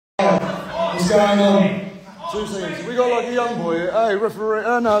What's going on? Two things. We got like a young boy here. Hey, referee.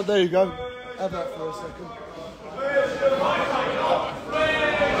 Oh no, there you go. Have that for a second.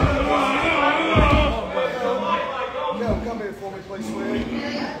 Kel, come here for me, please, sweetie.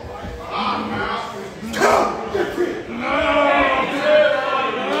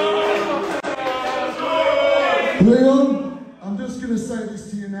 Leon, I'm just going to say this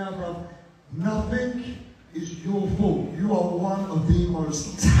to you now, bro. Nothing is your fault. You are one of the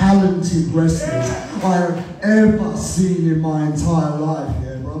most talented wrestlers I have ever seen in my entire life,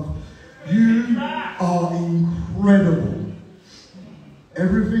 yeah, bro. You are incredible.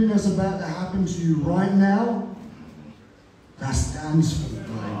 Everything that's about to happen to you right now, that's Dan's fault,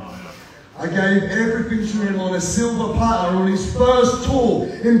 bro. I gave everything to him on a silver platter on his first tour,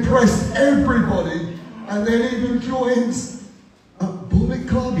 impressed everybody, and then even joins a Bullet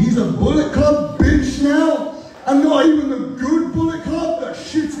Club. He's a Bullet Club bitch now, and not even the good Bullet Club, the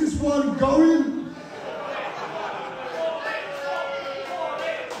shittest one going.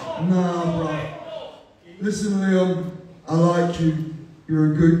 Nah, bro. Listen, Leon, I like you.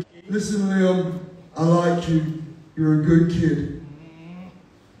 You're a good. Listen, Leon, I like you. You're a good kid.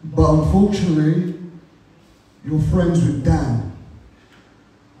 But unfortunately, you're friends with Dan,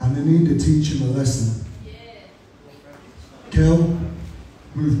 and they need to teach him a lesson. Kel,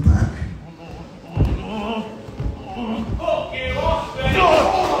 move back.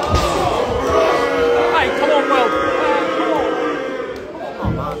 Hey, come on, Will. Come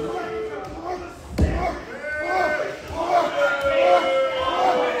on, man.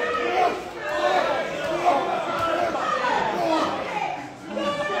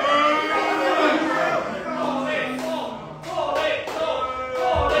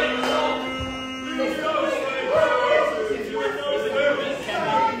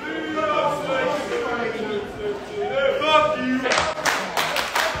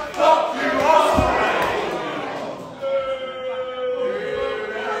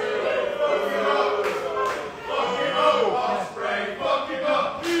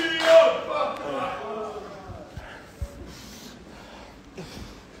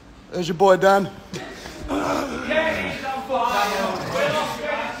 There's your boy, Dan.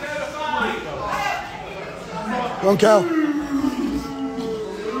 Go on, Kel.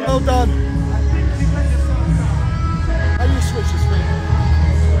 Well done. How do you switch this thing?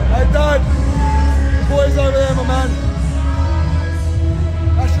 Hey, Dan. The boy's over there, my man.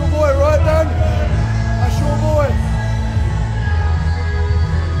 That's your boy, right, Dan?